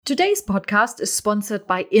Today's podcast is sponsored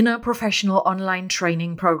by Inner Professional Online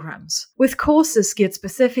Training Programs. With courses geared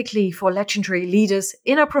specifically for legendary leaders,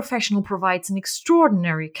 Inner Professional provides an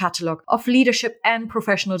extraordinary catalog of leadership and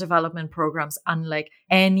professional development programs unlike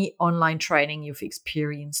any online training you've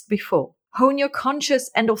experienced before. Hone your conscious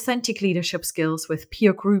and authentic leadership skills with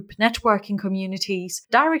peer group networking communities,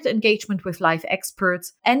 direct engagement with live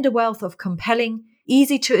experts, and a wealth of compelling,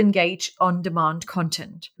 easy to engage on-demand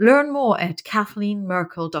content. Learn more at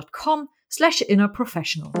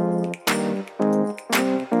kathleenmerkel.com/innerprofessional.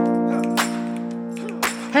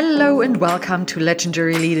 Hello and welcome to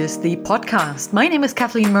Legendary Leaders, the podcast. My name is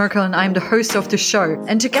Kathleen Merkel and I'm the host of the show.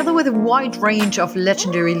 And together with a wide range of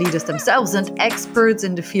legendary leaders themselves and experts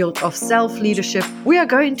in the field of self-leadership, we are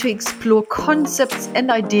going to explore concepts and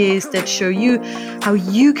ideas that show you how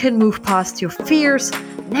you can move past your fears,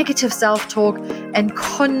 negative self-talk, and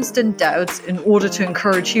constant doubts in order to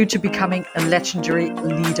encourage you to becoming a legendary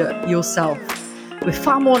leader yourself, with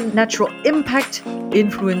far more natural impact,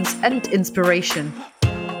 influence, and inspiration.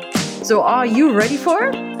 So are you ready for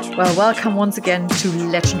it? Well, welcome once again to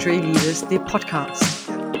Legendary Leaders, the podcast.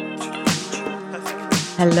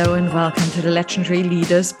 Hello and welcome to the Legendary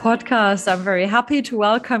Leaders podcast. I'm very happy to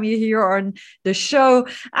welcome you here on the show.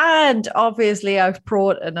 And obviously, I've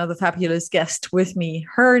brought another fabulous guest with me.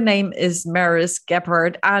 Her name is Meris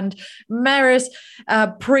Gebhardt. And Meris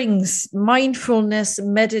brings mindfulness,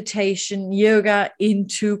 meditation, yoga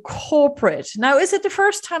into corporate. Now, is it the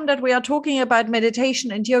first time that we are talking about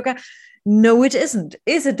meditation and yoga? No, it isn't.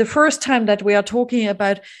 Is it the first time that we are talking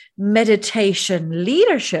about meditation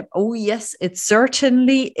leadership? Oh, yes, it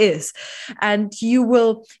certainly is. And you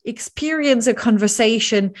will experience a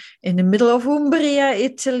conversation in the middle of Umbria,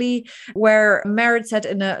 Italy, where Merit sat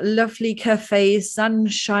in a lovely cafe, sun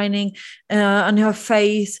shining on her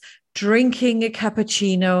face, drinking a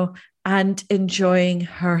cappuccino and enjoying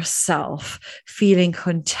herself, feeling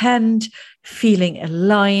content, feeling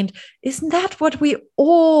aligned. Isn't that what we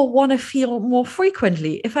all want to feel more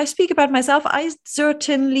frequently? If I speak about myself, I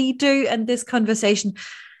certainly do. And this conversation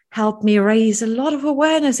helped me raise a lot of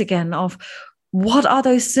awareness again of what are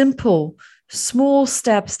those simple, small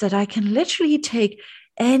steps that I can literally take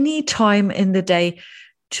any time in the day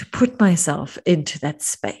to put myself into that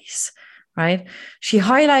space. Right? She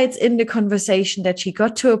highlights in the conversation that she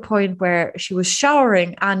got to a point where she was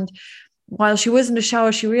showering, and while she was in the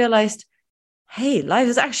shower, she realized, hey, life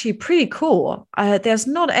is actually pretty cool. There's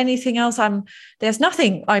not anything else there's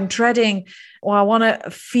nothing I'm dreading or I want to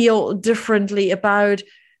feel differently about.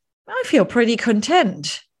 I feel pretty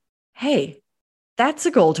content. Hey, that's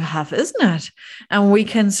a goal to have, isn't it? And we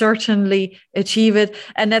can certainly achieve it.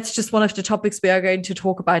 And that's just one of the topics we are going to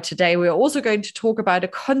talk about today. We're also going to talk about a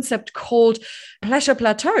concept called pleasure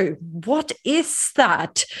plateau. What is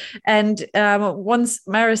that? And once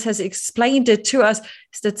Meris has explained it to us,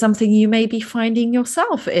 is that something you may be finding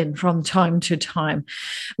yourself in from time to time?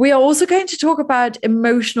 We are also going to talk about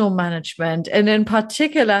emotional management. And in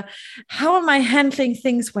particular, how am I handling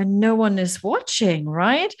things when no one is watching,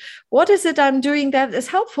 right? What is it I'm doing that is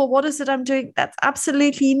helpful? What is it I'm doing that's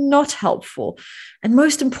absolutely not helpful? And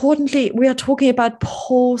most importantly, we are talking about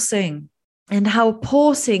pausing and how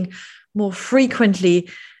pausing more frequently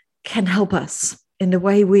can help us in the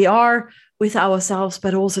way we are with ourselves,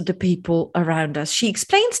 but also the people around us. She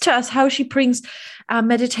explains to us how she brings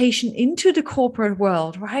meditation into the corporate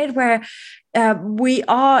world, right? Where we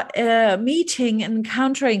are meeting and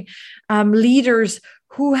encountering leaders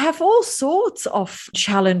who have all sorts of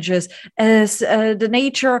challenges as the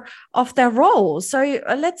nature of their roles. So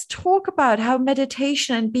let's talk about how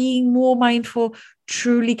meditation and being more mindful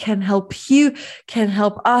truly can help you, can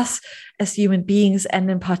help us as human beings,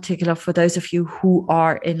 and in particular for those of you who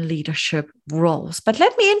are in leadership roles. But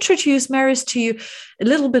let me introduce Meris to you a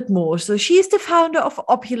little bit more. So she is the founder of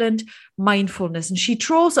Opulent Mindfulness, and she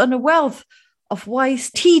draws on a wealth of wise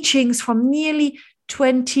teachings from nearly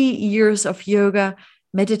 20 years of yoga,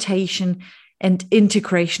 meditation, and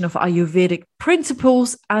integration of Ayurvedic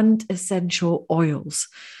principles and essential oils.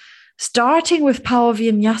 Starting with Power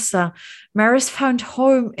Vinyasa, Meris found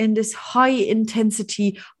home in this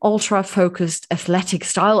high-intensity, ultra-focused athletic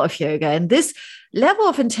style of yoga. And this level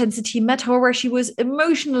of intensity met her where she was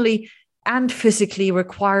emotionally and physically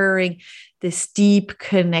requiring this deep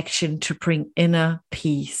connection to bring inner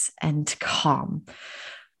peace and calm.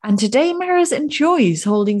 And today, Meris enjoys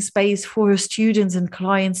holding space for her students and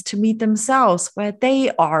clients to meet themselves where they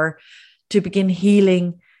are, to begin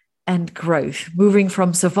healing and growth, moving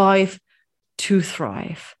from survive to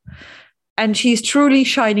thrive. And she's truly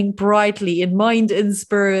shining brightly in mind and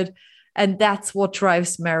spirit. And that's what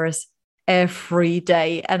drives Meris every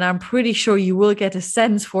day. And I'm pretty sure you will get a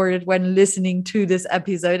sense for it when listening to this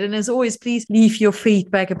episode. And as always, please leave your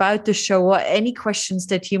feedback about the show or any questions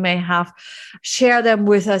that you may have. Share them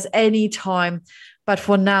with us anytime. But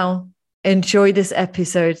for now, enjoy this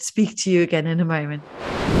episode. Speak to you again in a moment.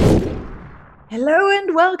 Hello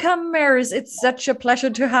and welcome, Meris. It's such a pleasure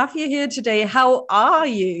to have you here today. How are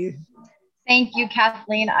you? Thank you,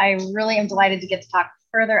 Kathleen. I really am delighted to get to talk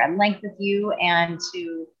further at length with you and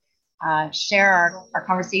to share our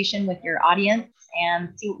conversation with your audience and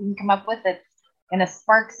see what we can come up with that's going to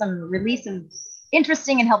spark some release of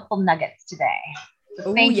interesting and helpful nuggets today.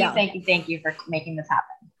 So thank you for making this happen.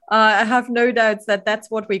 I have no doubts that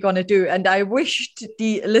that's what we're going to do. And I wished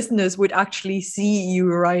the listeners would actually see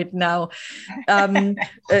you right now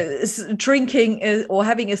drinking or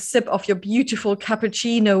having a sip of your beautiful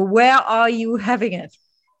cappuccino. Where are you having it?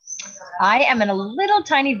 I am in a little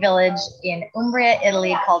tiny village in Umbria,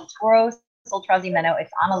 Italy called Toro Soltrasimeno.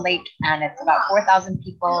 It's on a lake and it's about 4,000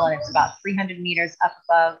 people and it's about 300 meters up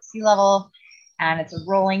above sea level. And it's a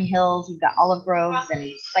rolling hills. We've got olive groves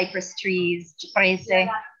and cypress trees, ciprese,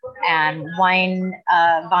 and wine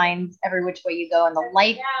vines every which way you go. And the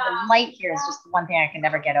light here is just the one thing I can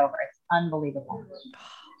never get over. It's unbelievable.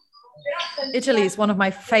 Italy is one of my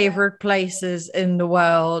favorite places in the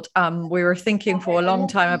world. We were thinking for a long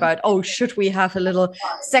time about, should we have a little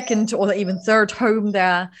second or even third home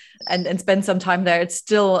there and spend some time there? It's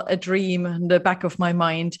still a dream in the back of my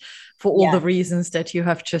mind for all the reasons that you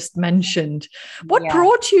have just mentioned. What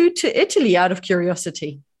brought you to Italy out of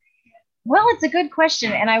curiosity? Well, it's a good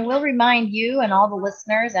question. And I will remind you and all the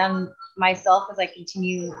listeners and myself as I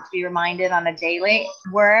continue to be reminded on a daily,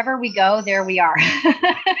 wherever we go, there we are.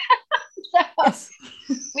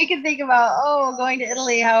 So we can think about, going to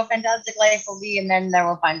Italy, how fantastic life will be, and then there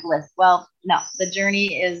we'll find bliss. Well, no, the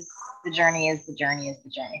journey is the journey is the journey is the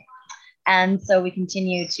journey. And so we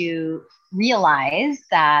continue to realize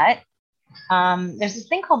that there's this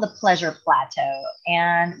thing called the pleasure plateau,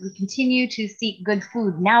 and we continue to seek good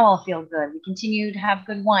food. Now I'll feel good. We continue to have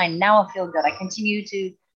good wine. Now I'll feel good. I continue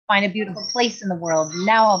to find a beautiful place in the world.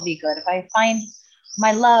 Now I'll be good. If I find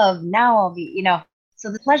my love, now I'll be,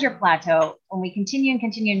 So the pleasure plateau, when we continue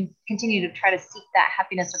to try to seek that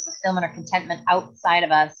happiness or fulfillment or contentment outside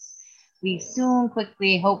of us, we soon,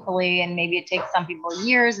 quickly, hopefully, and maybe it takes some people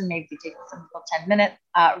years and maybe it takes some people 10 minutes,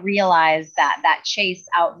 realize that chase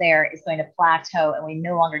out there is going to plateau and we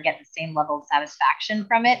no longer get the same level of satisfaction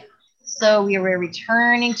from it. So we were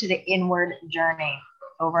returning to the inward journey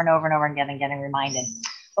over and over and over again and getting reminded.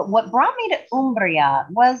 But what brought me to Umbria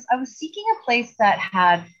was I was seeking a place that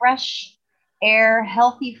had fresh air,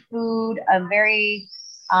 healthy food, a very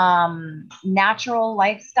natural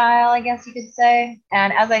lifestyle, I guess you could say.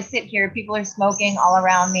 And as I sit here, people are smoking all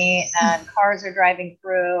around me and cars are driving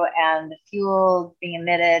through and the fuel being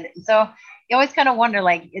emitted. So you always kind of wonder,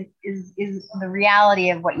 is the reality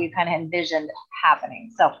of what you kind of envisioned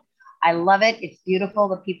happening? So I love it. It's beautiful.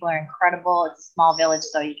 The people are incredible. It's a small village,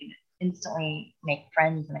 so you can instantly make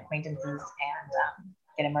friends and acquaintances and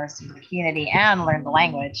get immersed in the community and learn the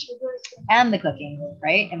language and the cooking,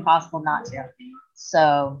 right? Impossible not to.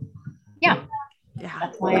 So,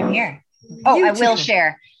 that's why I'm here. I will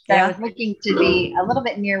share that I was looking to be a little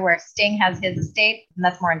bit near where Sting has his estate, and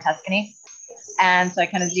that's more in Tuscany. And so I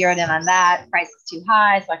kind of zeroed in on that. Price is too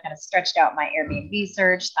high, so I kind of stretched out my Airbnb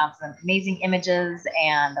search, found some amazing images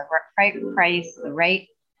and the right price, the right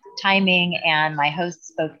timing, and my host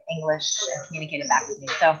spoke English and communicated back with me.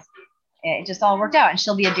 So it just all worked out, and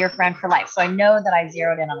she'll be a dear friend for life. So I know that I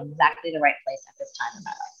zeroed in on exactly the right place at this time in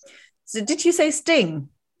my life. So did you say Sting?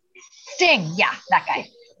 Sting, yeah, that guy.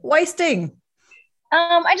 Why Sting?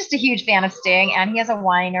 I'm just a huge fan of Sting, and he has a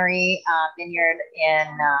winery vineyard in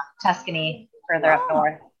Tuscany, further up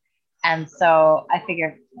north. And so I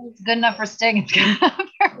figured it's good enough for Sting, it's good enough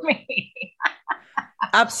for me.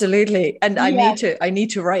 Absolutely. And I need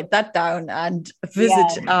to write that down and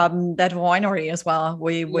visit that winery as well.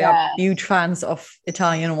 We are huge fans of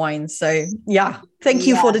Italian wines. So thank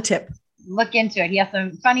you for the tip. Look into it. He has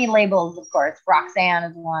some funny labels, of course. Roxanne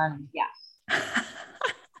is one. Yeah.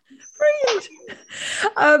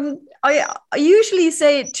 Brilliant. I usually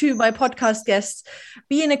say to my podcast guests,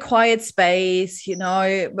 be in a quiet space,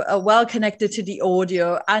 well connected to the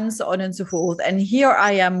audio and so on and so forth. And here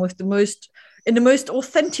I am with in the most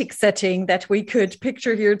authentic setting that we could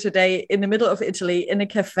picture here today in the middle of Italy in a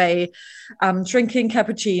cafe, drinking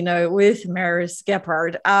cappuccino with Meris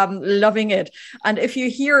Gebhardt, loving it. And if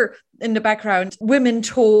you hear in the background, women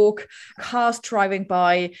talk, cars driving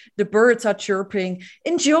by, the birds are chirping.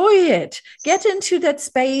 Enjoy it. Get into that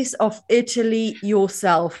space of Italy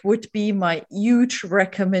yourself would be my huge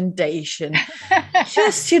recommendation.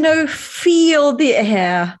 Just, feel the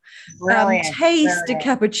air. Taste the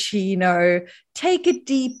cappuccino, take a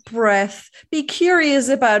deep breath, be curious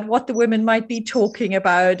about what the women might be talking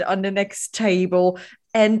about on the next table,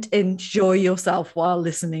 and enjoy yourself while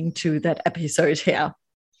listening to that episode here.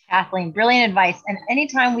 Kathleen, brilliant advice. And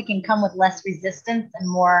anytime we can come with less resistance and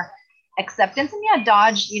more acceptance, and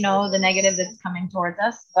dodge, the negative that's coming towards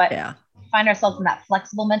us, but find ourselves in that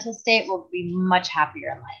flexible mental state, we'll be much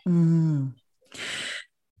happier in life.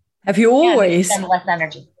 Have you always spend less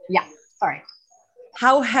energy? Yeah, sorry.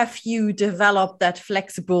 How have you developed that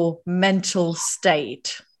flexible mental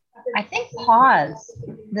state? I think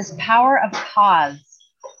this power of pause.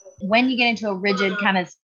 When you get into a rigid kind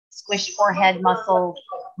of squish forehead muscle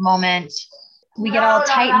moment, we get all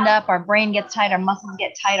tightened up, our brain gets tight, our muscles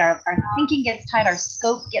get tight, our thinking gets tight, our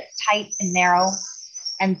scope gets tight and narrow.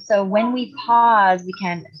 And so when we pause, we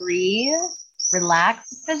can breathe, relax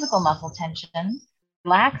the physical muscle tension,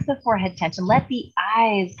 relax the forehead tension, let the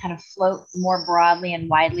eyes kind of float more broadly and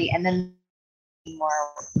widely, and then more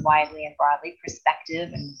widely and broadly,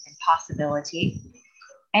 perspective and possibility.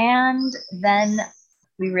 And then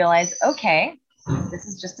we realize, okay, this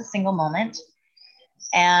is just a single moment,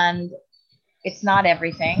 and it's not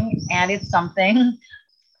everything, and it's something.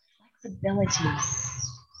 Flexibility.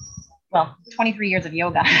 Well, 23 years of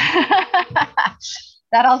yoga.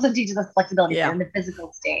 That also teaches us flexibility in the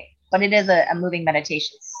physical state. But it is a moving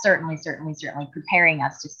meditation, certainly preparing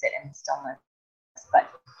us to sit in stillness. But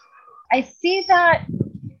I see that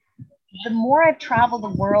the more I've traveled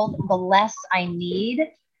the world, the less I need.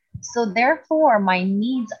 So therefore, my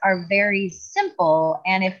needs are very simple.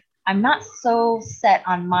 And if I'm not so set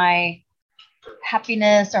on my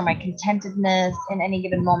happiness or my contentedness in any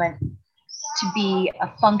given moment to be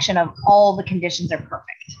a function of all the conditions are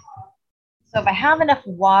perfect. So if I have enough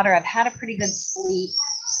water, I've had a pretty good sleep,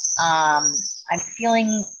 I'm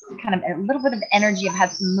feeling kind of a little bit of energy, I've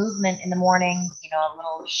had some movement in the morning, a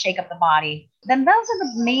little shake up the body, then those are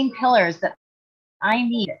the main pillars that I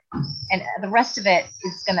need. And the rest of it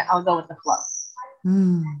is I'll go with the flow. I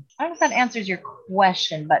don't know if that answers your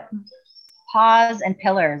question, but pause and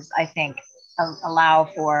pillars, I think, allow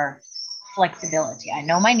for flexibility. I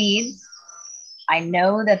know my needs. I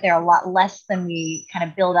know that they're a lot less than we kind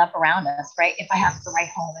of build up around us, right? If I have the right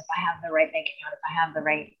home, if I have the right bank account, if I have the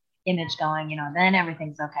right image going, then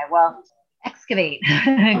everything's okay. Well, excavate,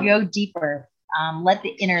 go deeper, let the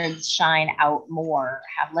innards shine out more,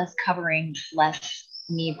 have less covering, less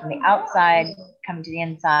need from the outside coming to the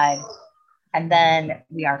inside. And then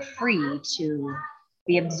we are free to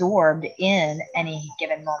be absorbed in any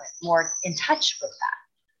given moment, more in touch with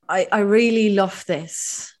that. I really love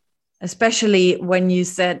this, especially when you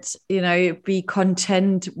said, be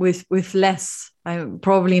content with less.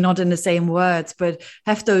 Probably not in the same words, but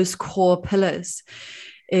have those core pillars.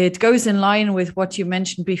 It goes in line with what you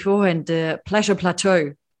mentioned before in the pleasure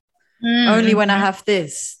plateau. Only when I have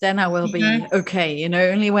this, then I will be okay.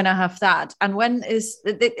 Only when I have that. And when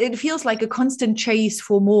it feels like a constant chase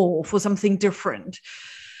for more, for something different.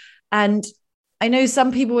 And I know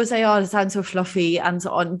some people will say, oh, it sounds so fluffy and so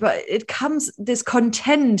on, but it comes, this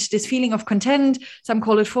content, this feeling of content, some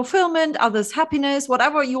call it fulfillment, others happiness,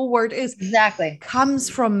 whatever your word is. Exactly. Comes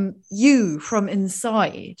from you, from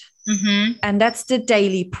inside. And that's the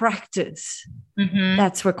daily practice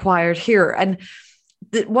that's required here. And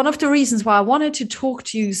one of the reasons why I wanted to talk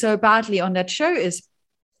to you so badly on that show is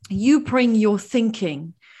you bring your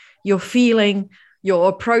thinking, your feeling, your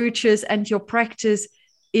approaches and your practice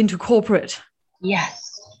into corporate. Yes.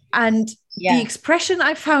 And the expression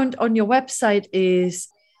I found on your website is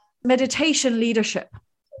meditation leadership.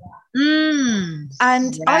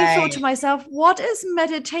 And I thought to myself, what is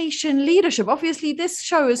meditation leadership? Obviously, this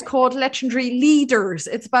show is called Legendary Leaders.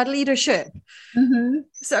 It's about leadership.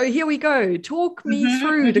 So here we go. Talk me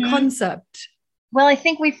through the concept. Well, I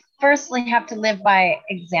think we firstly have to live by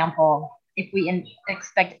example. If we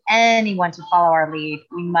expect anyone to follow our lead,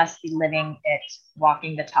 we must be living it,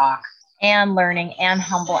 walking the talk, and learning, and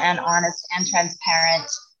humble, and honest, and transparent,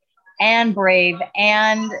 and brave,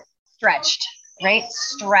 and stretched, right?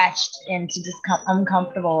 Stretched into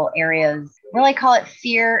uncomfortable areas. Will I call it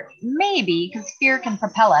fear? Maybe, because fear can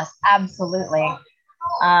propel us, absolutely.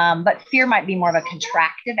 But fear might be more of a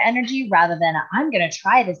contractive energy rather than I'm going to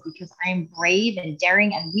try this because I'm brave and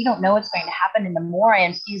daring and we don't know what's going to happen. And the more I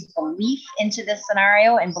infuse belief into this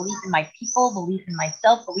scenario and belief in my people, belief in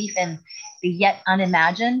myself, belief in the yet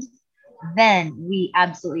unimagined, then we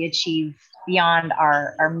absolutely achieve beyond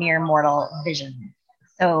our mere mortal vision.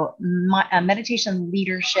 So meditation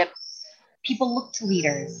leadership, people look to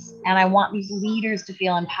leaders, and I want these leaders to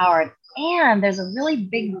feel empowered. And there's a really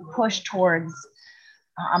big push towards,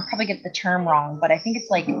 I'm probably getting the term wrong, but I think it's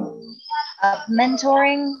like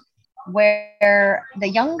mentoring, where the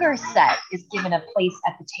younger set is given a place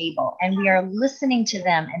at the table and we are listening to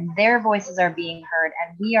them and their voices are being heard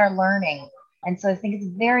and we are learning. And so I think it's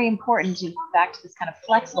very important to, back to this kind of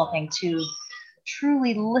flexible thing, to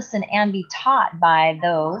truly listen and be taught by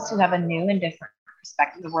those who have a new and different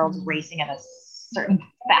perspective. The world's racing at a certain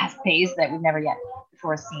fast pace that we've never yet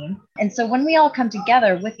before seen. And so when we all come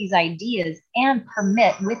together with these ideas and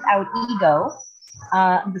permit, without ego,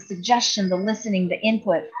 the suggestion, the listening, the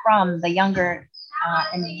input from the younger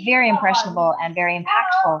and very impressionable and very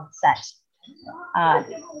impactful set,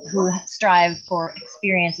 who strive for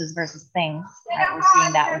experiences versus things. Right? We're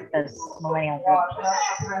seeing that with this millennial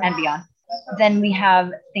group and beyond. Then we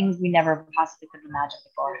have things we never possibly could imagine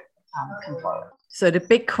before come forward. So the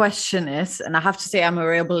big question is, and I have to say I'm a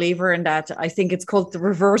real believer in that, I think it's called the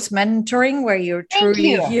reverse mentoring, where you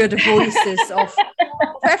truly hear the voices of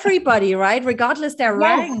everybody, right? Regardless their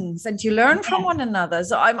ranks, and you learn from one another.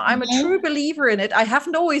 So I'm a true believer in it. I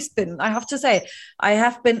haven't always been, I have to say, I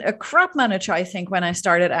have been a crap manager, I think, when I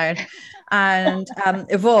started out, and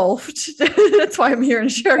evolved. That's why I'm here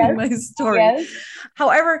and sharing my story.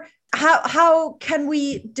 However, how can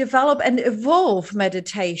we develop and evolve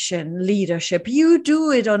meditation leadership? You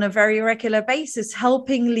do it on a very regular basis,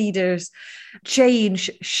 helping leaders change,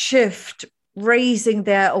 shift, raising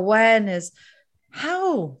their awareness.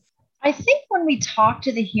 How? I think when we talk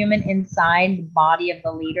to the human inside the body of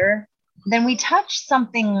the leader, then we touch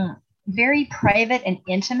something very private and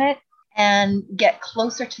intimate and get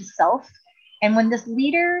closer to self. And when this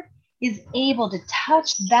leader is able to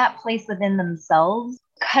touch that place within themselves,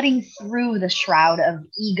 cutting through the shroud of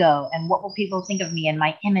ego and what will people think of me and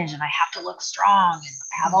my image, and I have to look strong and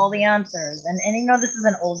have all the answers. And you know, this is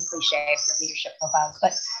an old cliche for leadership profiles,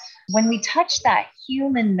 but when we touch that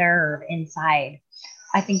human nerve inside,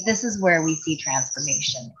 I think this is where we see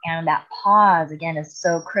transformation. And that pause, again, is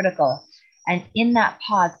so critical. And in that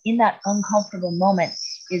pause, in that uncomfortable moment,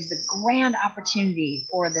 is the grand opportunity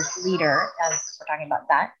for this leader, as we're talking about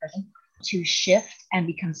that person, to shift and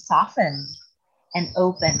become softened and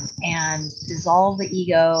open and dissolve the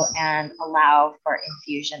ego and allow for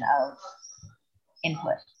infusion of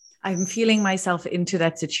input. I'm feeling myself into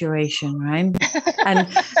that situation, right?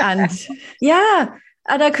 and yeah,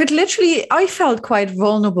 and I felt quite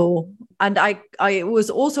vulnerable. And I was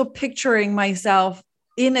also picturing myself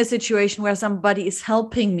in a situation where somebody is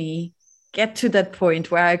helping me get to that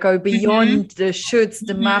point where I go beyond the shoulds,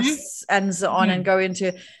 the musts, and so on, and go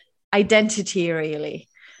into identity, really,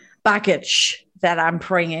 baggage that I'm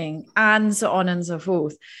bringing, and so on and so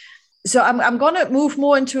forth. So I'm going to move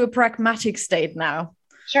more into a pragmatic state now.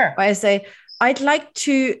 Sure. Where I say, I'd like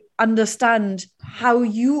to understand how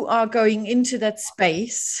you are going into that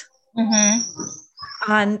space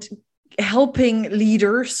and helping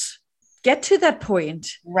leaders get to that point.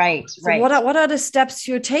 Right, so right. What are the steps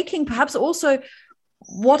you're taking? Perhaps also,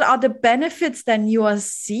 what are the benefits then you are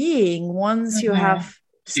seeing once you have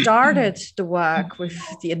started the work with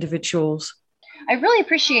the individuals? I really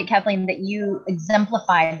appreciate, Kathleen, that you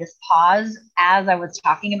exemplified this pause as I was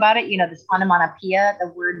talking about it. You know, this onomatopoeia, the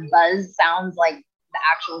word buzz sounds like the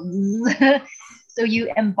actual zzz. So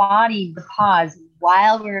you embodied the pause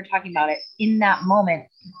while we were talking about it in that moment.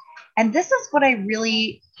 And this is what I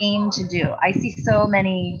really aim to do. I see so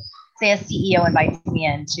many, say a CEO invites me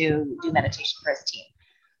in to do meditation for his team.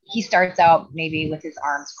 He starts out maybe with his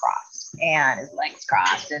arms crossed and his legs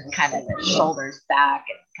crossed and kind of his shoulders back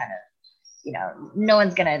and kind of, you know, no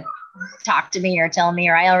one's going to talk to me or tell me,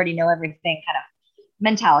 or I already know everything kind of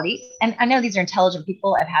mentality. And I know these are intelligent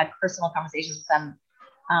people. I've had personal conversations with them.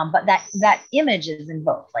 But that image is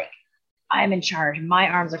invoked, like I'm in charge, my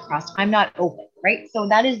arms are crossed, I'm not open, right? So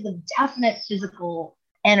that is the definite physical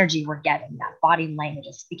energy we're getting, that body language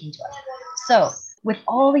is speaking to us. So with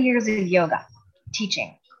all the years of yoga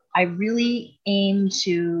teaching, I really aim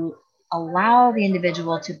to allow the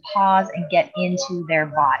individual to pause and get into their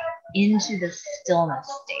body, into the stillness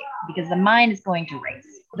state, because the mind is going to race.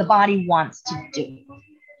 The body wants to do.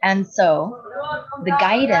 And so the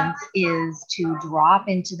guidance is to drop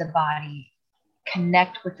into the body,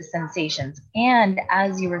 connect with the sensations. And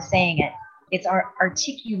as you were saying it, it's our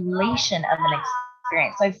articulation of an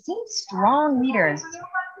experience. So I've seen strong leaders,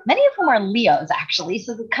 many of whom are Leos, actually.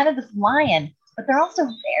 So they're kind of this lion, but they're also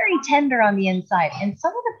very tender on the inside. And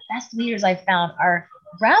some of the best leaders I've found are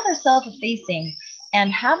rather self-effacing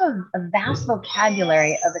and have a vast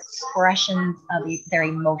vocabulary of expressions of their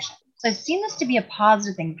emotions. So I've seen this to be a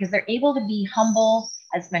positive thing because they're able to be humble,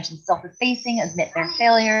 as mentioned, self-effacing, admit their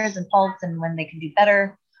failures and faults and when they can do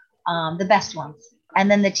better, the best ones. And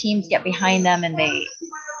then the teams get behind them, and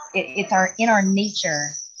it's in our nature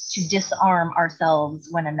to disarm ourselves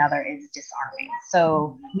when another is disarming.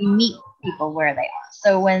 So we meet people where they are.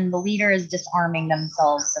 So when the leader is disarming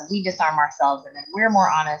themselves, then we disarm ourselves, and then we're more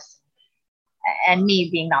honest. And me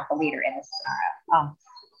being not the leader in this scenario.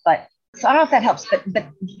 So I don't know if that helps, but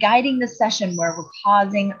guiding the session where we're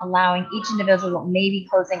pausing, allowing each individual, maybe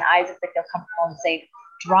closing eyes if they feel comfortable and safe,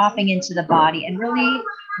 dropping into the body and really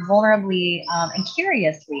vulnerably and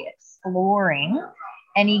curiously exploring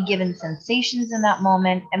any given sensations in that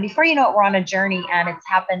moment. And before you know it, we're on a journey and it's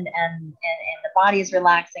happened and the body is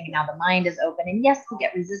relaxing and now the mind is open. And yes, we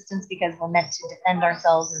get resistance because we're meant to defend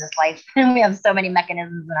ourselves in this life. And we have so many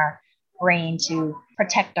mechanisms in our brain to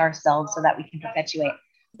protect ourselves so that we can perpetuate.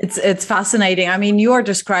 It's fascinating. I mean, you are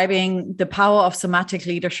describing the power of somatic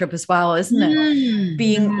leadership as well, isn't it?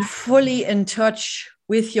 Being fully in touch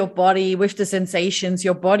with your body, with the sensations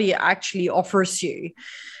your body actually offers you.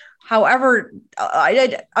 However,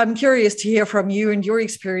 I'm curious to hear from you and your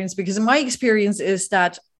experience, because my experience is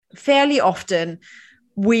that fairly often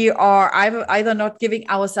we are either not giving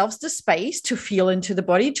ourselves the space to feel into the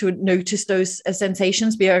body, to notice those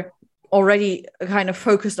sensations. We are already kind of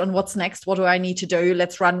focused on what's next. What do I need to do?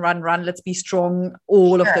 Let's run. Let's be strong.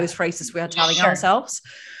 All of those phrases we are telling ourselves.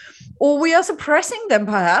 Or we are suppressing them,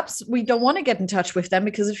 perhaps. We don't want to get in touch with them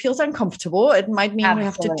because it feels uncomfortable. It might mean we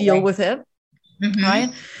have to deal with it,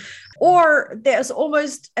 right? Or there's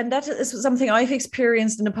almost, and that is something I've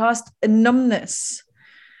experienced in the past, a numbness.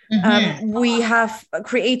 We have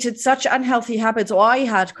created such unhealthy habits, or I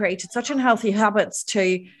had created such unhealthy habits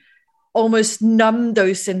to almost numb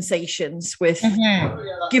those sensations with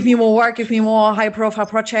give me more work, give me more high profile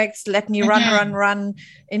projects, let me run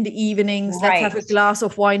in the evenings, let's have a glass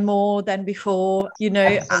of wine more than before,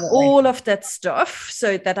 all of that stuff,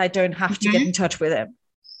 so that I don't have to get in touch with it.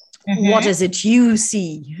 What is it you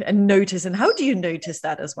see and notice, and how do you notice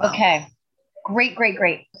that as well? Okay,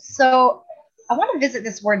 great. So I want to visit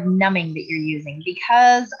this word numbing that you're using,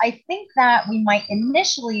 because I think that we might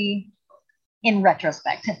initially, in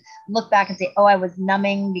retrospect, look back and say, oh, I was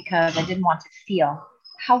numbing because I didn't want to feel.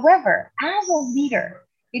 However, as a leader,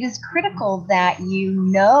 it is critical that you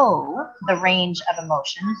know the range of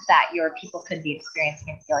emotions that your people could be experiencing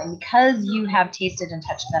and feeling, because you have tasted and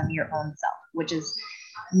touched them your own self, which is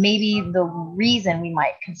maybe the reason we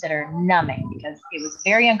might consider numbing, because it was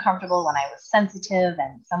very uncomfortable when I was sensitive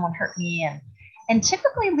and someone hurt me. And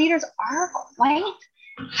typically leaders are quite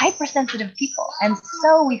hypersensitive people. And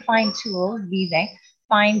so we find tools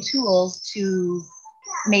to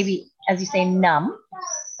maybe, as you say, numb.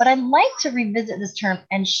 But I'd like to revisit this term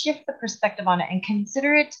and shift the perspective on it and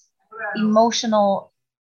consider it emotional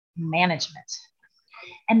management.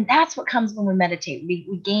 And that's what comes when we meditate.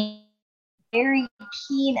 We gain very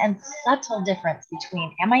keen and subtle difference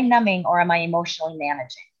between, am I numbing or am I emotionally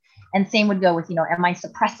managing? And same would go with, am I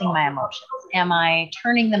suppressing my emotions? Am I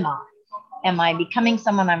turning them on? Am I becoming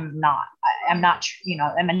someone I'm not? Am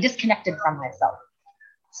I disconnected from myself?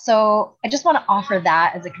 So I just want to offer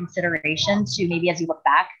that as a consideration to maybe, as you look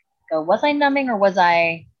back, go, was I numbing, or was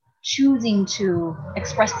I choosing to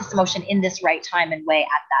express this emotion in this right time and way at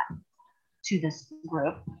that to this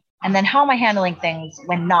group? And then how am I handling things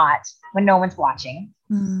when no one's watching?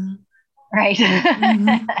 Right?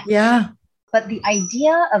 Yeah. But the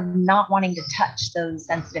idea of not wanting to touch those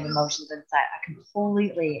sensitive emotions inside, I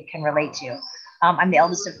completely can relate to. I'm the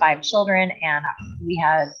eldest of 5 children, and we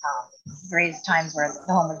had various times where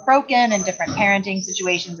the home was broken and different parenting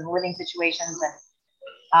situations and living situations.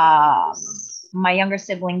 And my younger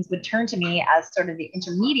siblings would turn to me as sort of the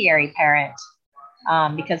intermediary parent,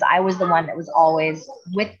 because I was the one that was always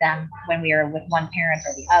with them when we were with one parent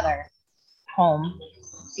or the other home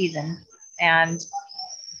season. And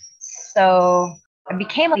so I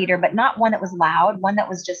became a leader, but not one that was loud, one that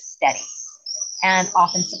was just steady, and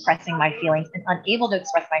often suppressing my feelings and unable to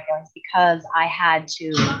express my feelings because I had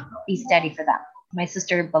to be steady for them. My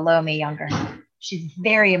sister below me, younger, she's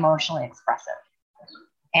very emotionally expressive.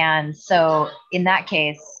 And so in that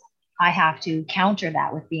case, I have to counter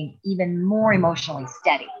that with being even more emotionally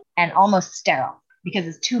steady and almost sterile, because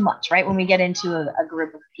it's too much, right? When we get into a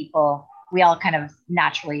group of people, we all kind of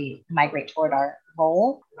naturally migrate toward our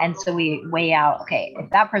role. And so we weigh out, okay, if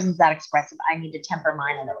that person's that expressive, I need to temper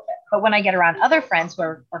mine a little bit. But when I get around other friends who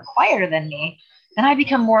are quieter than me, then I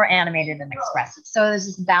become more animated and expressive. So there's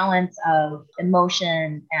this balance of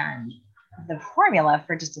emotion and the formula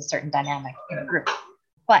for just a certain dynamic in a group.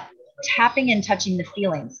 But tapping and touching the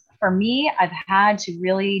feelings, for me, I've had to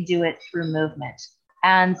really do it through movement.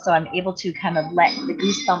 And so I'm able to kind of let the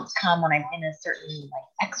goosebumps come when I'm in a certain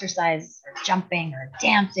like exercise or jumping or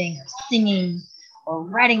dancing or singing or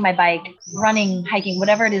riding my bike, running, hiking,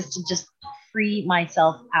 whatever it is, to just free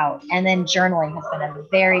myself out. And then journaling has been a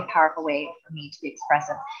very powerful way for me to be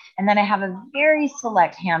expressive. And then I have a very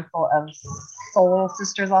select handful of soul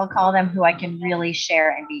sisters, I'll call them, who I can really share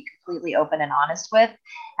and be completely open and honest with.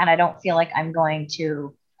 And I don't feel like I'm going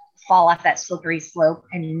to fall off that slippery slope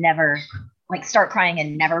and never like start crying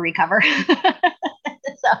and never recover.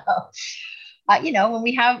 When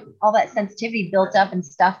we have all that sensitivity built up and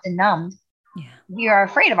stuffed and numbed, we are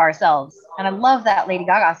afraid of ourselves. And I love that Lady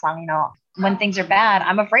Gaga song, when things are bad,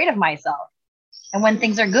 I'm afraid of myself. And when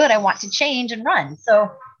things are good, I want to change and run.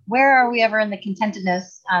 So where are we ever in the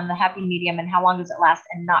contentedness, the happy medium, and how long does it last?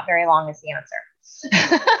 And not very long is the answer.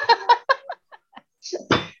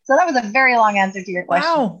 So that was a very long answer to your question.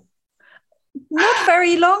 Wow. Not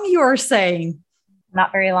very long, you're saying.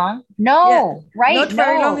 Not very long? No, right? Not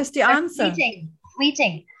very long is the answer.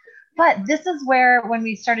 Fleeting. But this is where, when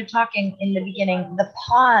we started talking in the beginning, the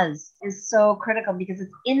pause is so critical, because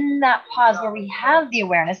it's in that pause where we have the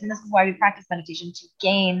awareness. And this is why we practice meditation, to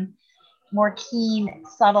gain more keen,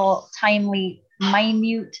 subtle, timely,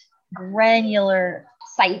 minute, granular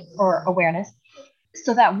sight or awareness,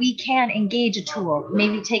 so that we can engage a tool,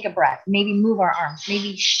 maybe take a breath, maybe move our arms,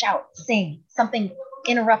 maybe shout, sing, something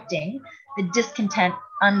interrupting the discontent,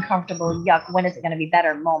 uncomfortable, yuck, when is it going to be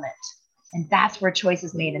better moment. And that's where choice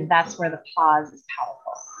is made. And that's where the pause is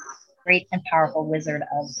powerful. Great and powerful wizard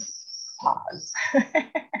of pause.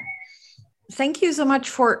 Thank you so much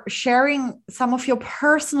for sharing some of your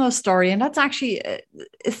personal story. And that's actually a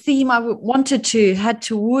theme I wanted to head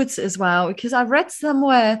towards as well, because I read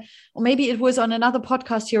somewhere, or maybe it was on another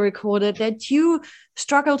podcast you recorded, that you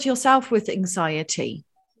struggled yourself with anxiety.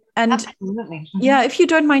 And absolutely. Yeah, if you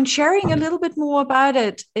don't mind sharing a little bit more about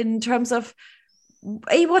it, in terms of,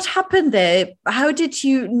 hey, what happened there? How did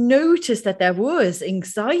you notice that there was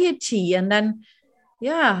anxiety? And then,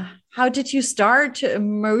 how did you start to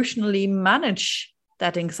emotionally manage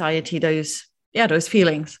that anxiety, those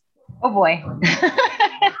feelings? Oh boy.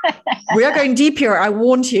 We are going deep here, I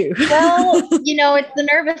warned you. Well, it's the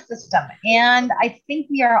nervous system. And I think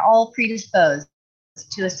we are all predisposed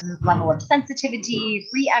to a certain level of sensitivity,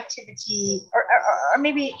 reactivity, or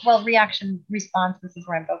maybe, reaction, response. This is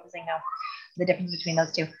where I'm focusing now, the difference between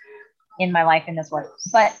those two in my life in this work.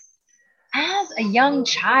 But as a young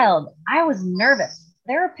child, I was nervous.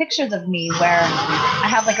 There are pictures of me where I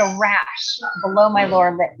have like a rash below my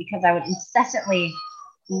lower lip, because I would incessantly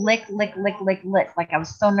lick. Like I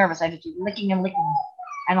was so nervous. I'd just be licking and licking,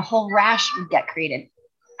 and a whole rash would get created.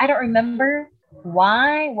 I don't remember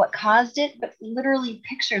what caused it, but literally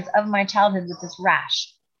pictures of my childhood with this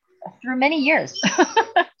rash through many years.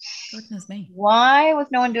 Goodness me. Why was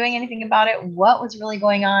no one doing anything about it? What was really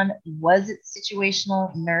going on? Was it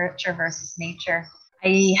situational, nurture versus nature?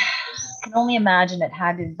 I can only imagine it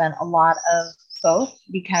had to have been a lot of both,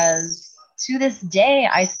 because to this day,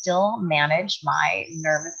 I still manage my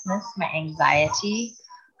nervousness, my anxiety.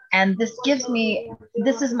 And this is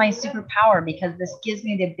my superpower, because this gives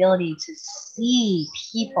me the ability to see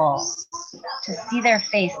people, to see their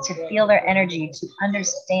face, to feel their energy, to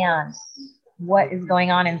understand what is going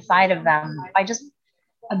on inside of them by just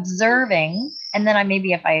observing. And then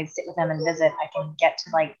maybe if I sit with them and visit, I can get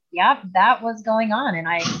to that was going on, and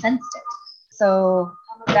I sensed it. So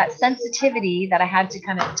that sensitivity that I had to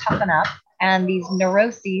kind of toughen up, and these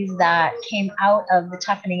neuroses that came out of the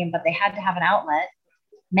toughening, but they had to have an outlet,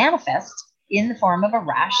 manifest in the form of a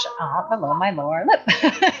rash below my lower lip.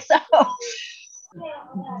 So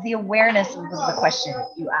the awareness was the question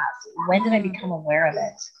you asked. When did I become aware of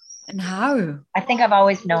it? And how? I think I've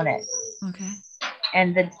always known it. Okay.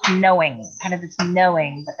 And this knowing,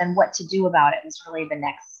 but then what to do about it was really the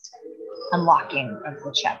next unlocking of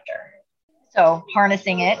the chapter. So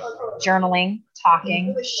harnessing it, journaling,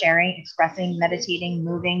 talking, sharing, expressing, meditating,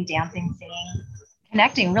 moving, dancing, singing,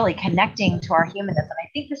 connecting to our humanness. And I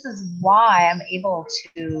think this is why I'm able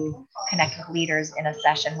to connect with leaders in a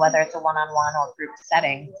session, whether it's a one-on-one or group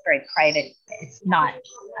setting. It's very private. It's not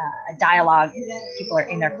a dialogue. People are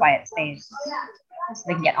in their quiet space, so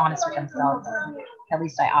they can get honest with themselves. At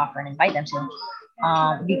least I offer and invite them to.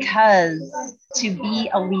 Because to be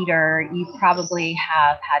a leader, you probably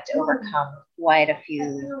have had to overcome quite a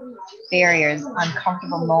few barriers,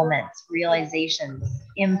 uncomfortable moments, realizations,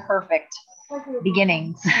 imperfect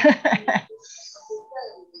beginnings.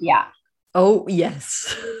 Yeah. Oh,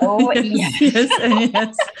 yes. Oh, Yes, yes. yes, and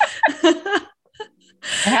yes.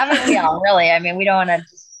 Haven't we all, really? I mean, we don't want to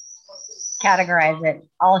just categorize it,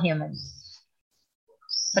 all humans,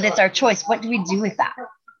 but it's our choice. What do we do with that?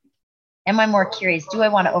 Am I more curious? Do I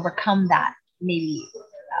want to overcome that maybe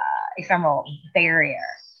ephemeral barrier,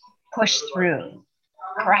 push through,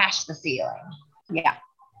 crash the ceiling? Yeah.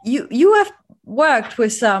 You have worked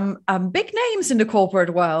with some big names in the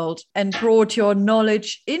corporate world and brought your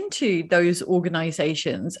knowledge into those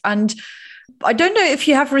organizations. And I don't know if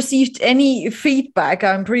you have received any feedback,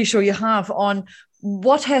 I'm pretty sure you have, on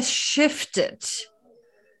what has shifted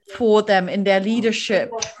for them in their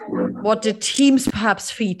leadership, what the teams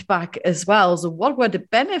perhaps feedback as well. So what were the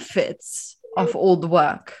benefits of all the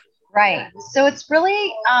work? Right. So it's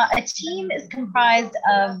really a team is comprised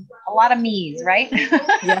of a lot of me's, right?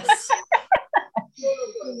 Yes.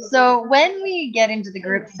 So when we get into the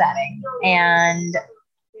group setting and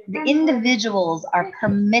the individuals are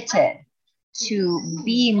permitted to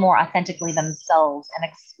be more authentically themselves and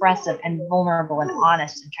expressive and vulnerable and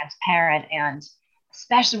honest and transparent, and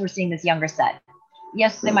especially we're seeing this younger set.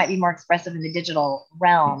 Yes, they might be more expressive in the digital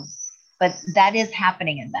realm, but that is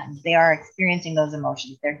happening in them. They are experiencing those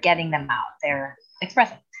emotions. They're getting them out. They're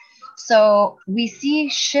expressing. So we see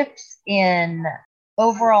shifts in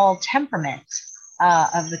overall temperament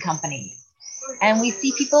of the company. And we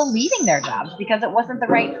see people leaving their jobs because it wasn't the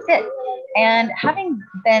right fit. And having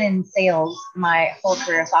been in sales my whole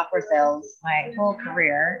career, software sales, my whole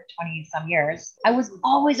career, 20 some years, I was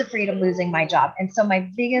always afraid of losing my job. And so my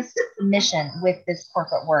biggest mission with this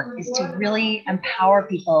corporate work is to really empower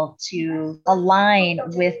people to align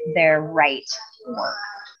with their right work.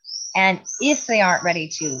 And if they aren't ready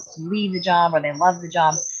to leave the job or they love the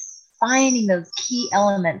job, finding those key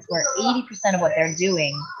elements where 80% of what they're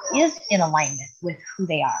doing is in alignment with who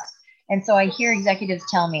they are. And so I hear executives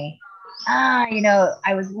tell me,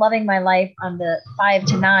 I was loving my life on the 5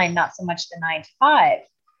 to 9, not so much the 9 to 5.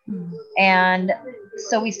 Mm-hmm. And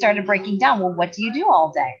so we started breaking down, well, what do you do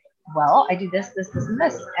all day? Well, I do this, this, this, and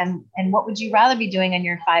this. And what would you rather be doing on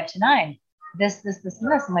your 5 to 9? This, this, this,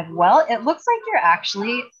 and this. I'm like, well, it looks like you're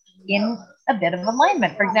actually in a bit of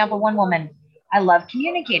alignment. For example, one woman, I love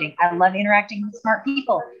communicating. I love interacting with smart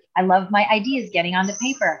people. I love my ideas getting onto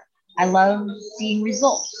paper. I love seeing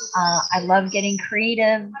results. I love getting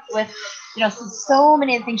creative with, so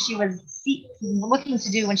many of the things she was looking to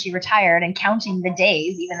do when she retired and counting the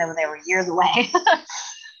days, even though they were years away. It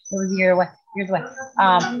was years away.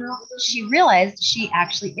 She realized she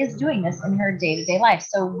actually is doing this in her day-to-day life.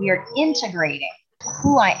 So we are integrating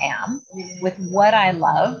who I am with what I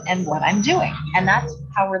love and what I'm doing. And that's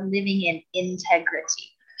how we're living in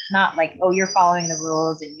integrity. Not like, oh, you're following the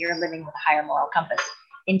rules and you're living with a higher moral compass.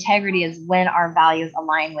 Integrity is when our values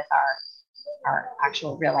align with our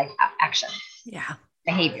actual real life action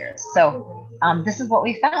behaviors. So this is what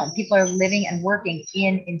we found. People are living and working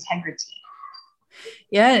in integrity.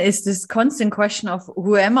 Yeah, it's this constant question of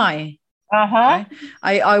who am I? Uh-huh.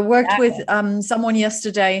 Right? I worked with someone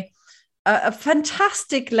yesterday, a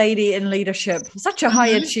fantastic lady in leadership, such a high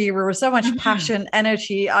achiever with so much passion,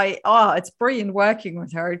 energy. It's brilliant working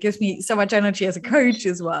with her. It gives me so much energy as a coach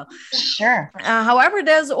as well. Sure. However,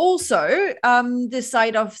 there's also this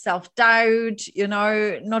side of self-doubt,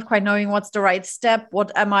 not quite knowing what's the right step,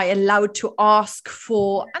 what am I allowed to ask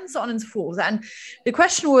for, and so on and so forth. And the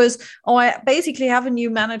question was, I basically have a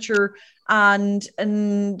new manager, and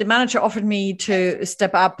the manager offered me to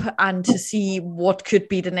step up and to see what could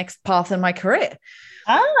be the next path in my career.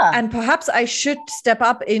 And perhaps I should step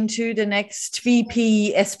up into the next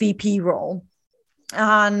VP, SVP role.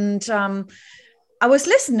 And I was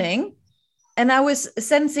listening and I was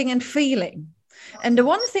sensing and feeling. And the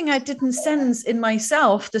one thing I didn't sense in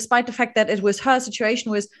myself, despite the fact that it was her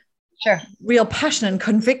situation, was real passion and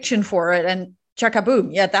conviction for it. And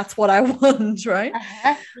chaka-boom, yeah, that's what I want, right?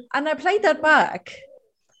 And I played that back.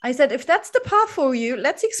 I said, if that's the path for you,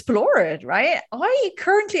 let's explore it, right?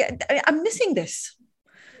 I'm missing this.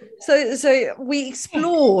 So we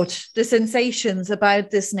explored the sensations about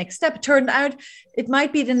this next step. It turned out it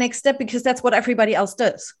might be the next step because that's what everybody else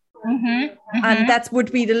does. And that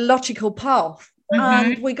would be the logical path.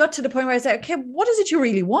 And we got to the point where I said, okay, what is it you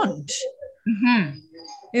really want?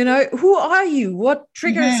 Who are you? What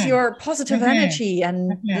triggers your positive energy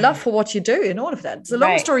and love for what you do and all of that? So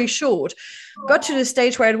long story short, got to the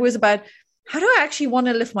stage where it was about, how do I actually want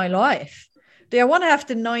to live my life? Do I want to have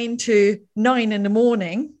the 9 to 9 in the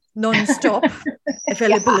morning, non-stop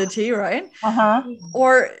availability, right?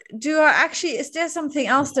 Or is there something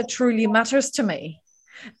else that truly matters to me?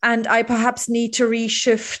 And I perhaps need to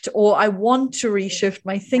reshift, or I want to reshift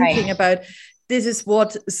my thinking about this is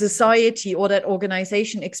what society or that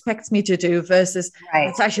organization expects me to do versus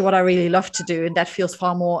that's actually what I really love to do. And that feels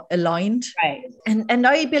far more aligned. Right. And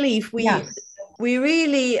I believe we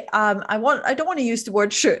really, I don't want to use the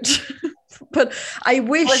word should, but I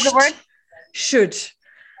wish. What was the word? Should.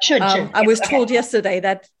 I was told yesterday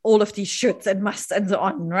that all of these shoulds and musts and so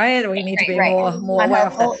on, right? We need to be more aware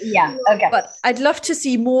of that. Yeah. Okay. But I'd love to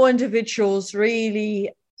see more individuals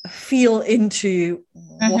really feel into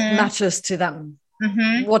what matters to them,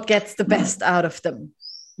 what gets the best out of them.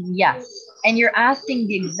 Yes. And you're asking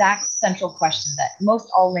the exact central question that most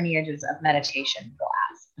all lineages of meditation will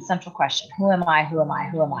ask. The central question: who am I? Who am I?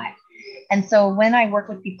 Who am I? And so when I work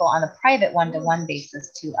with people on a private one-to-one basis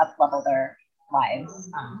to up-level their lives,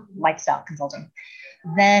 lifestyle consulting,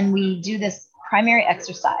 then we do this primary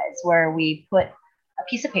exercise where we put a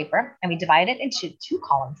piece of paper and we divide it into 2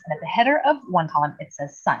 columns. And at the header of one column, it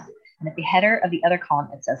says sun. And at the header of the other column,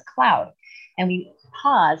 it says cloud. And we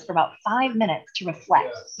pause for about 5 minutes to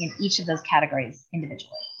reflect in each of those categories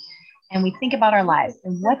individually. And we think about our lives.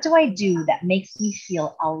 And what do I do that makes me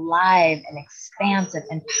feel alive and expansive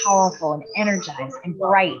and powerful and energized and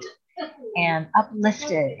bright and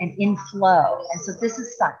uplifted and in flow? And so this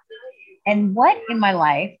is sun. And what in my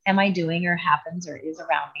life am I doing or happens or is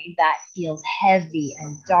around me that feels heavy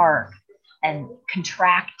and dark and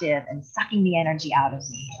contractive and sucking the energy out of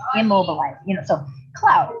me, immobilized, so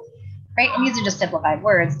cloud, right? And these are just simplified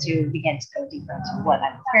words to begin to go deeper into what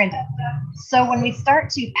I'm experiencing. So when we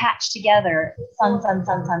start to patch together sun, sun,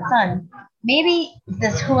 sun, sun, sun, maybe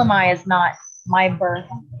this who am I is not my birth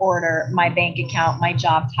order, my bank account, my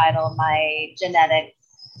job title, my genetics,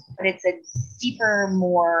 but it's a deeper,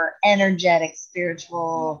 more energetic,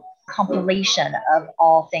 spiritual compilation of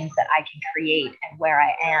all things that I can create and where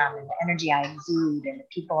I am and the energy I exude and the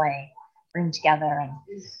people I bring together.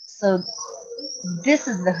 And so this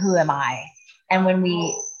is the who am I. And when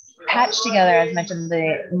we patch together, as mentioned,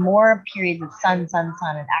 the more periods of sun, sun,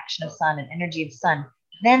 sun, and action of sun and energy of sun,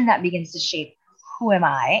 then that begins to shape who am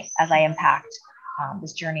I as I impact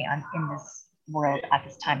this journey in this world at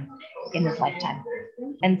this time, in this lifetime.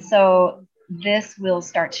 And so this will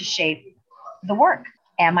start to shape the work.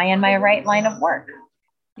 Am I in my right line of work?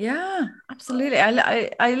 Yeah, absolutely.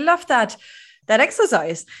 I love that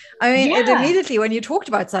exercise. I mean, it immediately, when you talked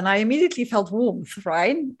about sun, I immediately felt warmth,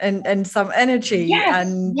 right? And some energy. Yes,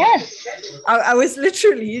 and yes. I was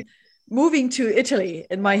literally moving to Italy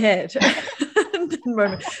in my head.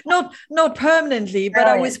 Not permanently, but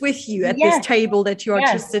I was with you at this table that you are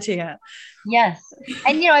just sitting at. Yes.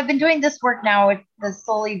 And, I've been doing this work now with the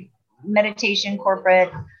solely meditation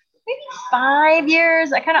corporate, maybe 5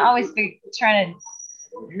 years. I kind of always trying to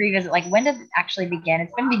revisit, like, when did it actually begin?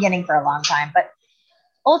 It's been beginning for a long time, but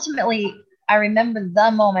ultimately I remember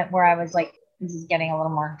the moment where I was like, this is getting a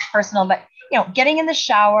little more personal, but, getting in the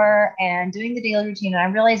shower and doing the daily routine. And I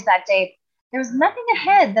realized that day there was nothing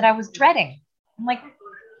ahead that I was dreading. I'm like,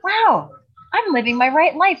 wow, I'm living my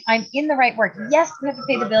right life. I'm in the right work. Yes, we have to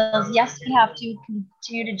pay the bills. Yes, we have to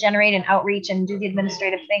continue to generate and outreach and do the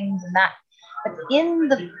administrative things and that. But in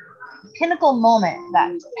the pinnacle moment,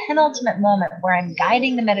 that penultimate moment where I'm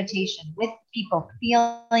guiding the meditation with people,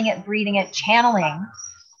 feeling it, breathing it, channeling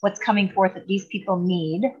what's coming forth that these people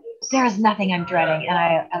need, there is nothing I'm dreading. And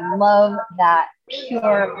I love that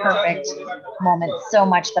pure, perfect moment so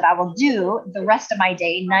much that I will do the rest of my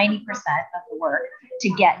day, 90% of the work, to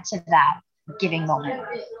get to that giving moment.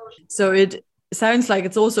 So it sounds like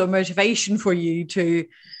it's also a motivation for you to,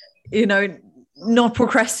 not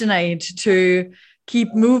procrastinate, to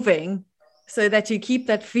keep moving so that you keep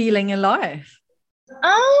that feeling alive.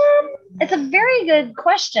 It's a very good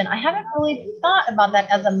question. I haven't really thought about that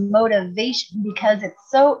as a motivation because it's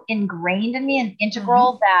so ingrained in me and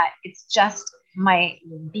integral that it's just my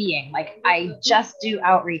being. Like, I just do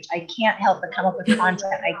outreach. I can't help but come up with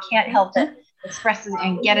content. I can't help to express it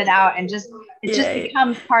and get it out. And just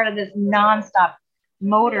becomes part of this nonstop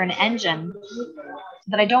motor and engine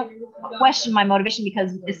that I don't question my motivation,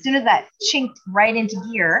 because as soon as that chinked right into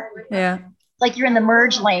gear, like you're in the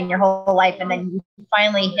merge lane your whole life, and then you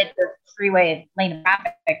finally hit the freeway lane of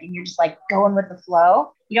traffic and you're just like going with the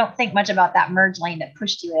flow. You don't think much about that merge lane that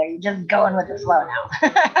pushed you there. You're just going with the flow now.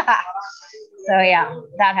 So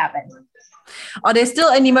that happened. Are there still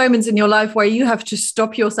any moments in your life where you have to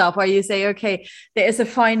stop yourself, where you say, okay, there is a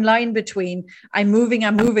fine line between I'm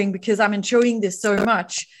moving because I'm enjoying this so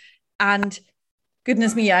much, and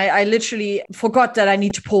goodness me, I literally forgot that I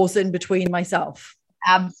need to pause in between myself?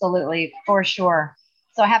 Absolutely, for sure.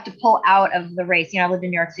 So I have to pull out of the race. I lived in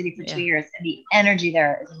New York City for 2 years, and the energy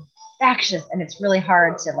there is infectious, and it's really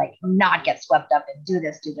hard to like not get swept up and do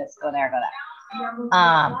this, go there, go that.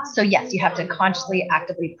 So yes, you have to consciously,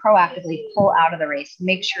 actively, proactively pull out of the race,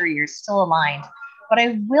 make sure you're still aligned. But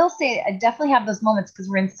I will say I definitely have those moments because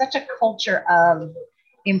we're in such a culture of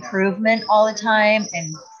improvement all the time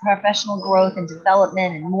and professional growth and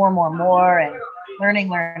development and more and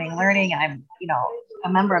learning. I'm, a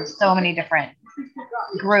member of so many different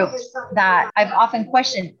groups that I've often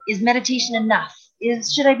questioned, is meditation enough?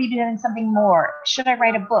 Should I be doing something more? Should I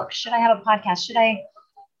write a book? Should I have a podcast? Should I,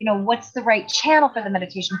 what's the right channel for the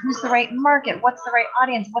meditation? Who's the right market? What's the right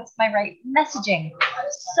audience? What's my right messaging?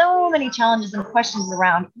 So many challenges and questions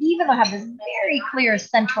around, even though I have this very clear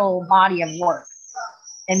central body of work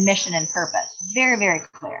and mission and purpose. Very, very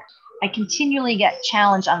clear. I continually get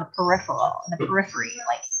challenged on the periphery.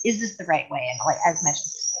 Like, is this the right way? And like, as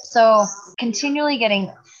mentioned. So continually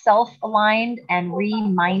getting self-aligned and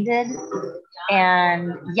reminded.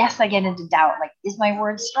 And yes, I get into doubt. Like, is my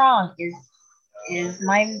word strong? Is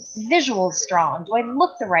my visual strong? Do I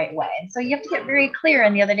look the right way? And so you have to get very clear.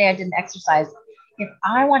 And the other day I did an exercise. If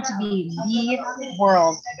I want to be the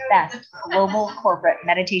world's best global corporate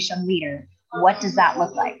meditation leader, what does that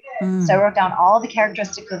look like? So I wrote down all the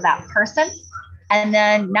characteristics of that person. And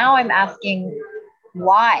then now I'm asking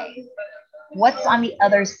why? What's on the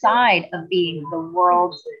other side of being the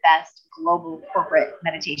world's best global corporate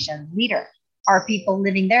meditation leader? Are people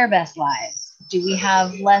living their best lives? Do we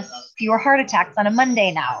have fewer heart attacks on a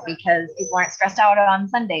Monday now because people aren't stressed out on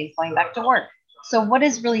Sundays going back to work? So what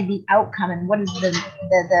is really the outcome, and what is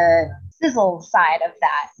the sizzle side of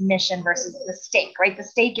that mission versus the stake, right? The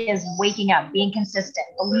stake is waking up, being consistent,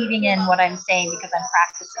 believing in what I'm saying because I'm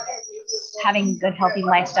practicing it, having a good, healthy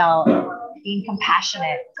lifestyle, being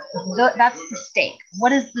compassionate. That's the stake.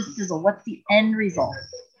 What is the sizzle? What's the end result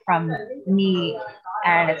from me?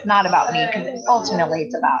 And it's not about me, because ultimately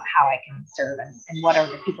it's about how I can serve and what are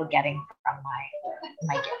the people getting from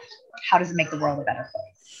my gift. How does it make the world a better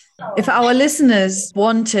place? If our listeners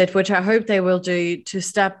wanted, which I hope they will do, to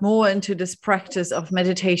step more into this practice of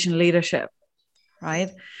meditation leadership,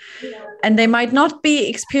 right? And they might not be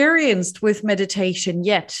experienced with meditation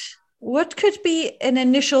yet, what could be an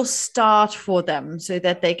initial start for them so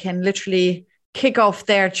that they can literally kick off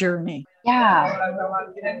their journey? Yeah.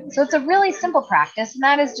 So it's a really simple practice, and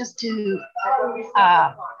that is just to,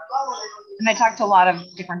 and I talk to a lot of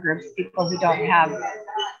different groups, people who don't have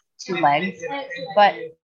two legs, but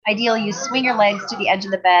ideally you swing your legs to the edge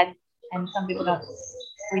of the bed, and some people don't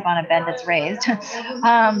sleep on a bed that's raised, but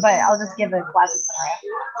I'll just give a classic scenario.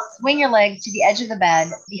 Swing your legs to the edge of the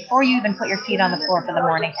bed before you even put your feet on the floor for the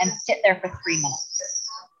morning, and sit there for 3 minutes.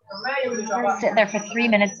 Sit there for 3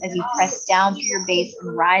 minutes as you press down through your base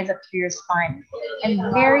and rise up through your spine.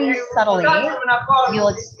 And very subtly, you'll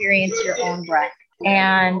experience your own breath.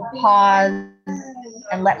 And pause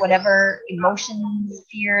and let whatever emotions,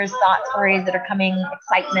 fears, thoughts, worries that are coming,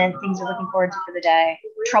 excitement, things you're looking forward to for the day,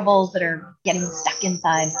 troubles that are getting stuck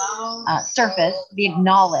inside, surface, be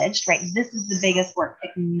acknowledged, right? This is the biggest work,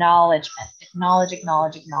 acknowledgement. Acknowledge the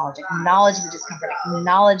discomfort,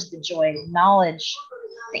 acknowledge the joy, acknowledge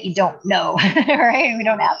that you don't know, right? We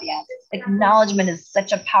don't have the answers. Acknowledgement is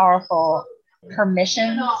such a powerful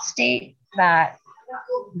permission state that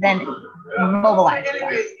then mobilizes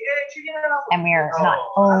us. And we are not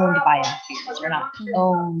owned by our fears. We're not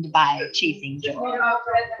owned by chasing joy.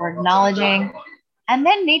 We're acknowledging, and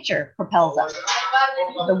then nature propels us.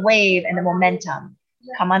 The wave and the momentum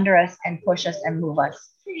come under us and push us and move us.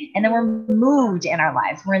 And then we're moved in our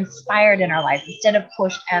lives. We're inspired in our lives instead of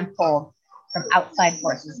pushed and pulled from outside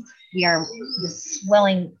forces. The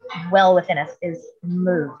swelling well within us is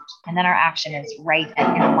moved. And then our action is right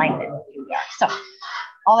and in alignment with who we are. So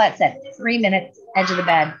all that said, 3 minutes, edge of the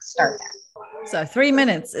bed, start there. So 3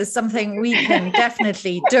 minutes is something we can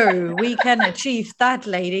definitely do. We can achieve that,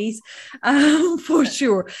 ladies, for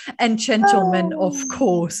sure. And gentlemen, of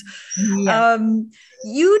course. Yes.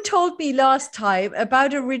 You told me last time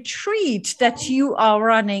about a retreat that you are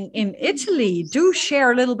running in Italy. Do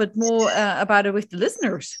share a little bit more about it with the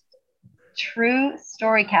listeners. True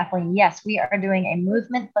story, Kathleen. Yes, we are doing a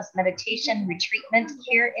movement plus meditation retreatment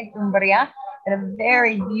here in Umbria at a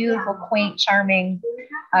very beautiful, quaint, charming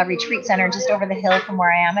retreat center just over the hill from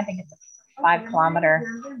where I am. I think it's a 5-kilometer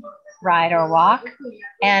ride or walk.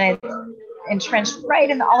 And it's entrenched right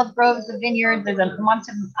in the olive groves, the vineyards. There's a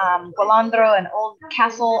Monte Golandro, an old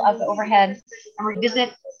castle up overhead. And we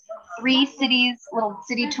visit 3 cities, little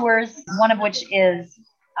city tours, one of which is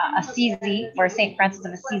Assisi, where St. Francis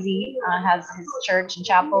of Assisi has his church and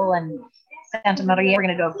chapel, and Santa Maria. We're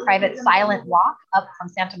going to do a private silent walk up from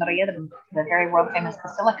Santa Maria, the very world famous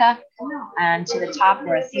basilica, and to the top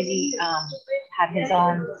where Assisi had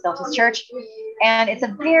built his church. And it's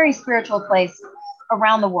a very spiritual place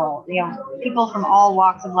around the world. People from all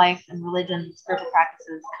walks of life and religions, spiritual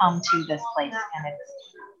practices come to this place, and it's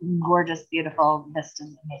gorgeous, beautiful,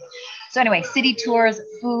 vistas, amazing. So anyway, city tours,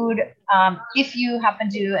 food. If you happen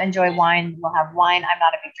to enjoy wine, we'll have wine. I'm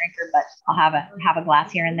not a big drinker, but I'll have a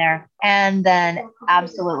glass here and there. And then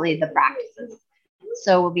absolutely the practices.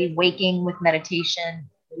 So we'll be waking with meditation.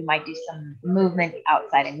 We might do some movement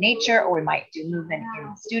outside in nature, or we might do movement in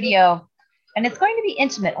the studio. And it's going to be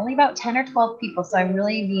intimate, only about 10 or 12 people. So I'm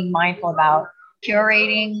really being mindful about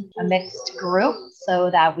curating a mixed group so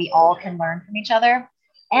that we all can learn from each other.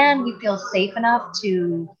 And we feel safe enough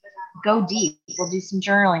to go deep. We'll do some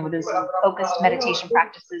journaling. We'll do some focused meditation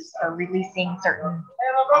practices for releasing certain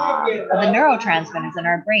of the neurotransmitters in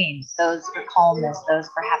our brains. Those for calmness, those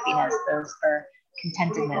for happiness, those for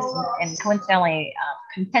contentedness. And coincidentally,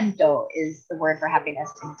 contento is the word for happiness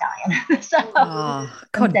in Italian. So,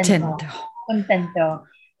 contento.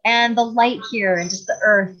 And the light here and just the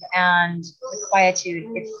earth and the quietude,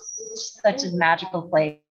 it's just such a magical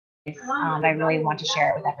place. I really want to share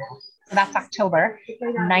it with everyone. So that's October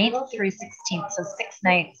 9th through 16th. So 6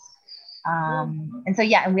 nights.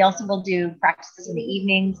 And we also will do practices in the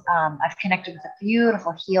evenings. I've connected with a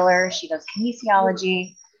beautiful healer. She does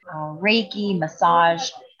kinesiology, Reiki,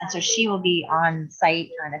 massage. And so she will be on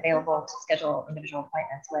site and available to schedule individual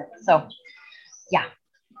appointments with. So yeah,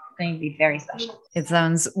 going to be very special. It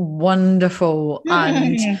sounds wonderful.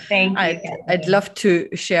 And Thank you. I'd love to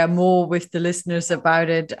share more with the listeners about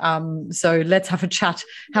it. So let's have a chat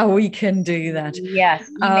how we can do that. Yes.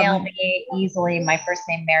 Email me easily. My first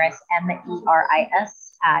name, Meris, MERIS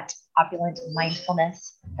at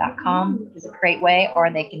opulentmindfulness.com is a great way,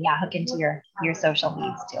 or they can hook into your social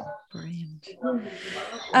needs too. Brilliant.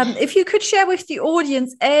 If you could share with the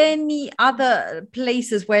audience any other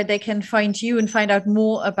places where they can find you and find out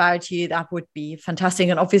more about you, that would be fantastic.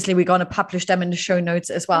 And obviously we're going to publish them in the show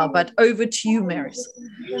notes as well, but over to you, Meris.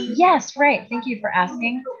 Yes, right. Thank you for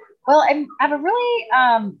asking. Well, I have a really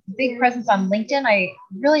big presence on LinkedIn. I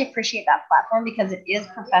really appreciate that platform because it is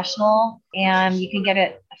professional and you can get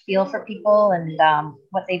a feel for people and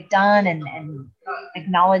what they've done and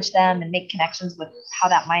acknowledge them and make connections with how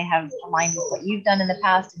that might have aligned with what you've done in the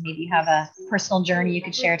past. And maybe you have a personal journey you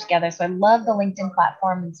could share together. So I love the LinkedIn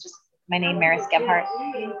platform. It's just my name, Meris Gebhardt.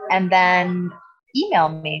 And then email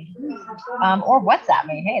me or WhatsApp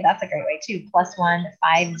me. Hey, that's a great way too. +1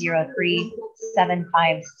 503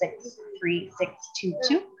 756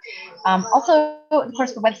 3622. Also, of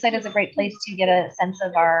course, the website is a great place to get a sense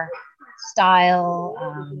of our style,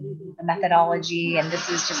 the methodology, and this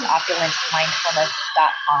is just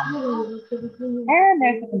opulentmindfulness.com. And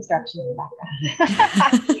there's the construction in the background.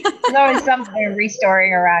 There's always something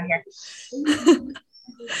restoring around here.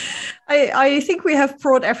 I think we have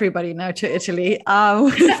brought everybody now to Italy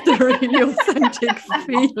with the really authentic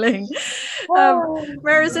feeling.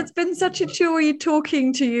 Meris, it's been such a joy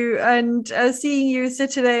talking to you and seeing you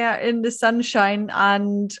sit there in the sunshine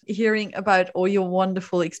and hearing about all your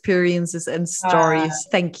wonderful experiences and stories.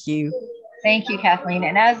 Thank you. Thank you, Kathleen.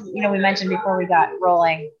 And as we mentioned before we got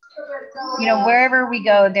rolling, wherever we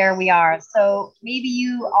go, there we are. So maybe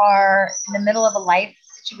you are in the middle of a life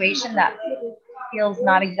situation that feels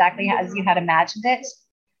not exactly as you had imagined it.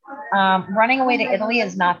 Running away to Italy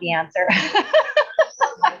is not the answer.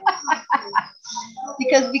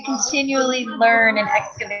 Because we continually learn and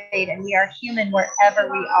excavate, and we are human wherever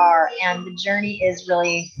we are. And the journey is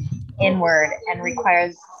really inward and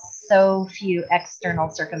requires so few external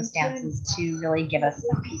circumstances to really give us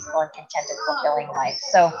a peaceful and contented, fulfilling life.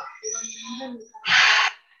 So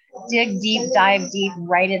dig deep, dive deep,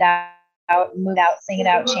 write it out, move out, sing it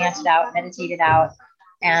out, chant it out, meditate it out,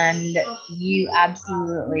 and you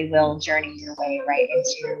absolutely will journey your way right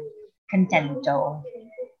into contento.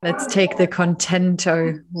 Let's take the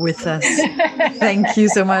contento with us. Thank you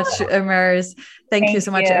so much, Meris. Thank you so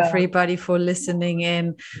much, everybody, for listening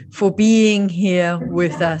in, for being here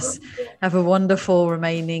with us. Have a wonderful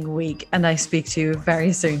remaining week, and I speak to you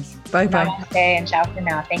very soon. Bye-bye. Namaste and ciao for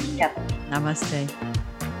now. Thank you, Kathleen. Namaste.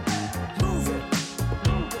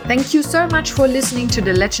 Thank you so much for listening to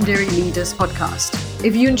the Legendary Leaders podcast.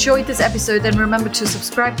 If you enjoyed this episode, then remember to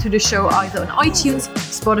subscribe to the show either on iTunes,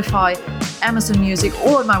 Spotify, Amazon Music,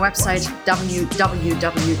 or on my website,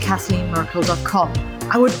 www.kathleenmerkel.com.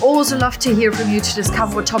 I would also love to hear from you to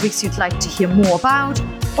discover what topics you'd like to hear more about,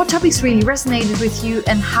 what topics really resonated with you,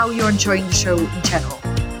 and how you're enjoying the show in general.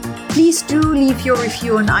 Please do leave your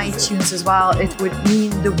review on iTunes as well. It would mean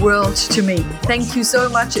the world to me. Thank you so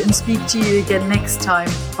much and speak to you again next time.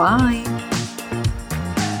 Bye.